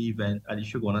family event at the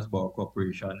Shogunas Borough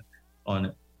Corporation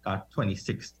on that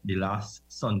 26th, the last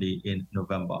Sunday in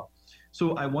November.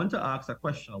 So I want to ask a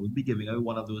question. I will be giving away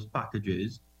one of those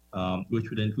packages, which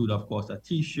would include, of course, a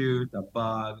t-shirt, a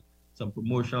bag, some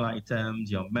promotional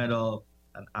items, your medal,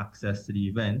 and access to the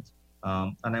event.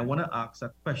 And I want to ask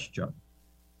a question.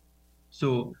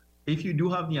 So if you do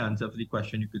have the answer for the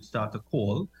question, you could start a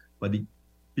call. But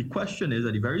the question is,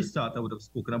 at the very start, I would have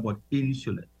spoken about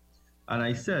insulin. And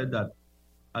I said that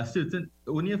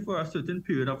only for a certain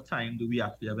period of time do we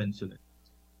actually have insulin.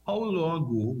 How long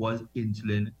ago was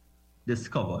insulin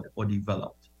discovered or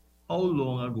developed? How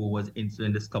long ago was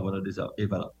insulin discovered or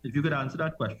developed? If you could answer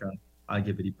that question, I'll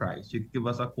give you the prize. You can give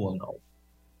us a call now.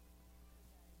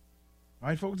 All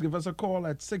right, folks, give us a call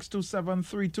at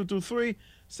 627-3223,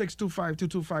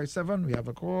 625-2257. We have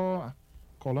a caller.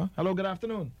 Hello, good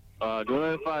afternoon. Don't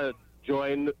know if I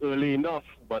joined early enough,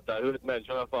 but I heard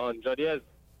mention of 100 years.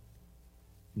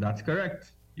 That's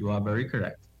correct. You are very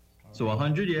correct. So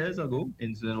 100 years ago,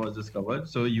 insulin was discovered.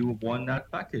 So you won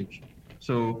that package.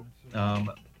 So,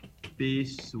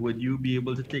 Base, would you be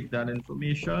able to take that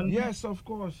information? Yes, of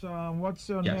course. What's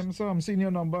your Yes. name, sir? I'm seeing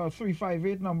your number,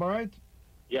 358 number, right?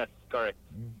 Yes, correct.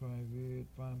 358,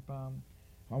 pam, pam.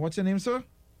 And what's your name, sir?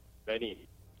 Benny.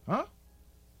 Huh?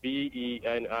 Beni.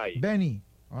 Benny.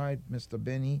 All right, Mr.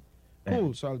 Benny.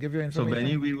 Cool. So I'll give you So information.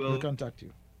 Benny, we will contact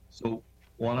you. So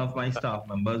one of my staff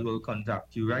members will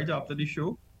contact you right after the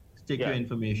show to take your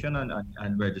information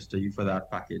and register you for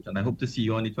that package. And I hope to see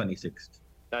you on the 26th.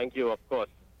 Thank you, of course.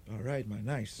 All right, man.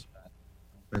 Nice.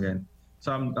 Again.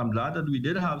 So I'm glad that we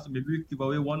did have, so maybe we give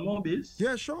away one more Base.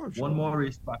 Yeah, sure. One more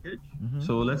race package.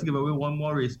 So let's give away one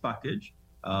more race package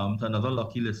to another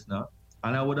lucky listener.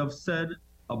 And I would have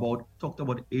talked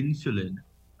about insulin.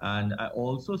 And I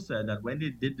also said that when they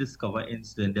did discover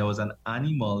insulin, there was an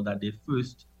animal that they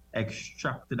first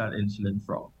extracted that insulin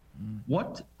from.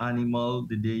 What animal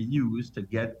did they use to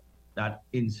get that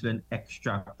insulin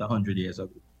extract 100 years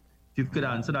ago? If you could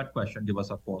answer that question, give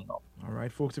us a call now. All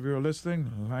right, folks, if you're listening,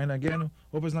 line again.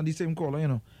 Hope it's not the same caller,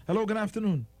 Hello, good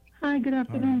afternoon. Hi, good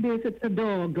afternoon, Base. It's a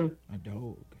dog. A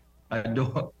dog. A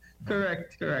dog.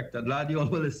 Correct. I'm glad you all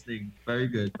were listening. Very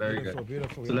good.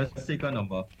 Beautiful. So let's take a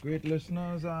number. Great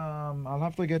listeners. I'll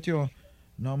have to get your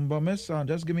number, miss.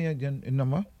 Just give me a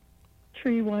number.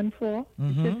 314.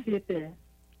 Just see it there.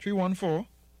 314.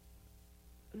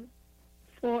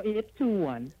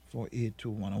 4821.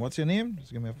 4821. And what's your name?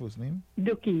 Just give me a first name.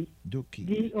 Dookie.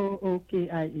 Dookie. Dookie.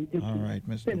 Dookie. All right,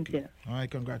 Miss Dookie. Cynthia. All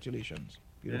right, congratulations.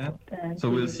 Beautiful. Thank So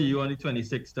you. we'll see you on the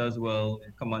 26th as well.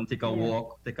 Come on, take a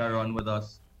walk, take a run with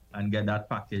us, and get that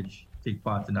package. Take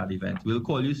part in that event. We'll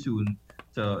call you soon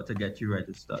to get you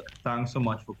registered. Thanks so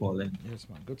much for calling. Yes,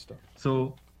 man. Good stuff.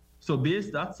 So Base,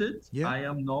 that's it. Yeah. I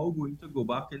am now going to go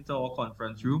back into our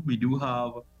conference room. We do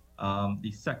have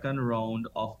the second round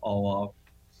of our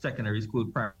secondary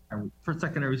school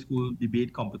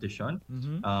debate competition.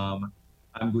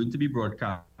 I'm going to be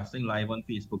broadcasting live on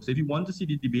Facebook. So if you want to see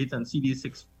the debate and see these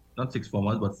not six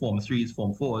formers, but Form 3s,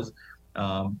 Form 4s,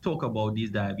 talk about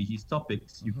these diabetes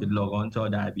topics, you could log on to our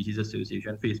Diabetes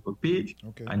Association Facebook page,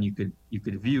 and you could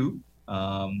view.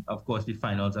 Of course, the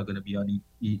finals are going to be on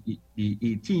the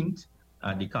 18th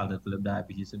at the Carlton Phillip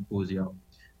Diabetes Symposium.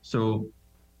 So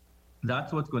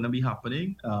that's what's going to be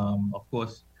happening. Of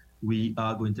course, we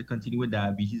are going to continue with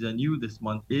Diabetes and You. This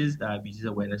month is Diabetes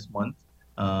Awareness Month.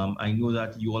 I know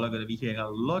that you all are going to be hearing a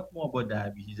lot more about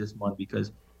diabetes this month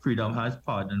because Freedom has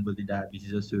partnered with the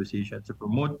Diabetes Association to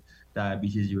promote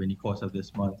diabetes during the course of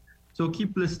this month. So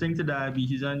keep listening to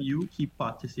Diabetes and You. Keep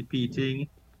participating.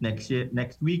 Next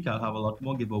week, I'll have a lot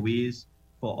more giveaways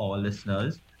for our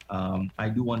listeners. I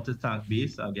do want to thank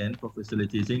Base again for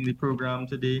facilitating the program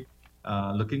today.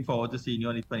 Looking forward to seeing you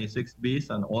on the 26th,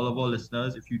 Base, and all of our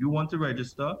listeners. If you do want to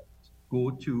register,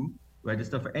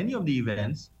 register for any of the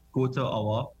events. Go to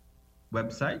our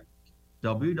website,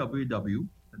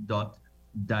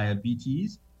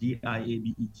 www.diabetes,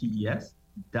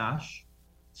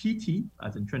 diabetes-tt,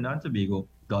 as in Trinidad and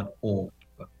Tobago.org.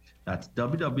 That's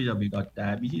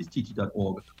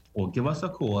www.diabetestt.org, or give us a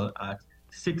call at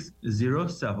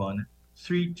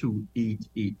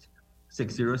 607-3288.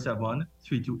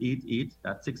 607-3288.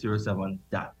 That's 607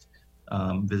 that.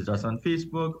 Visit us on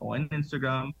Facebook or on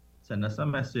Instagram. send us a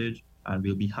message, and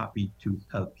we'll be happy to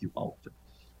help you out.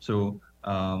 So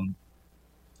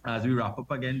as we wrap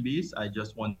up again, Base, I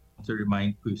just want to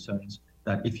remind persons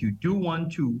that if you do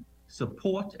want to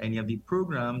support any of the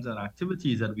programs and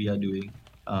activities that we are doing,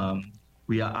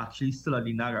 we are actually still at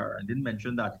the Nagar. I didn't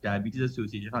mention that the Diabetes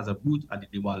Association has a booth at the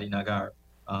Diwali Nagar.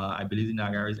 I believe the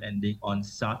Nagar is ending on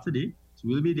Saturday. So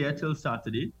we'll be there till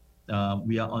Saturday.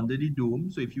 We are under the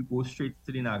dome. So if you go straight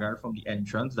to the Nagar from the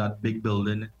entrance, that big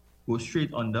building, go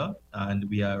straight under. And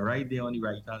we are right there on the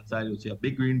right-hand side. You'll see a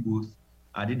big green booth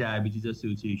at the Diabetes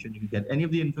Association. You can get any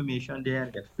of the information there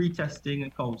and get free testing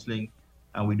and counseling.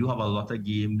 And we do have a lot of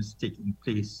games taking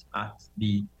place at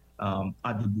the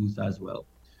booth as well.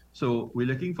 So we're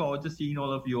looking forward to seeing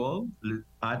all of you all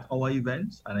at our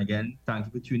events. And again, thank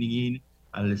you for tuning in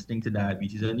and listening to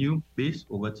Diabetes and You. Base,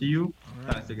 over to you.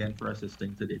 Right. Thanks again for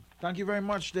assisting today. Thank you very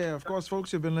much there. Of course,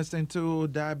 folks, you've been listening to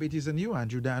Diabetes and You,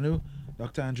 Andrew Danu,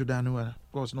 Dr. Andrew Danu, of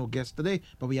course, no guest today,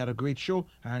 but we had a great show,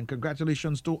 and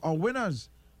congratulations to our winners.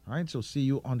 All right, so see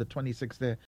you on the 26th there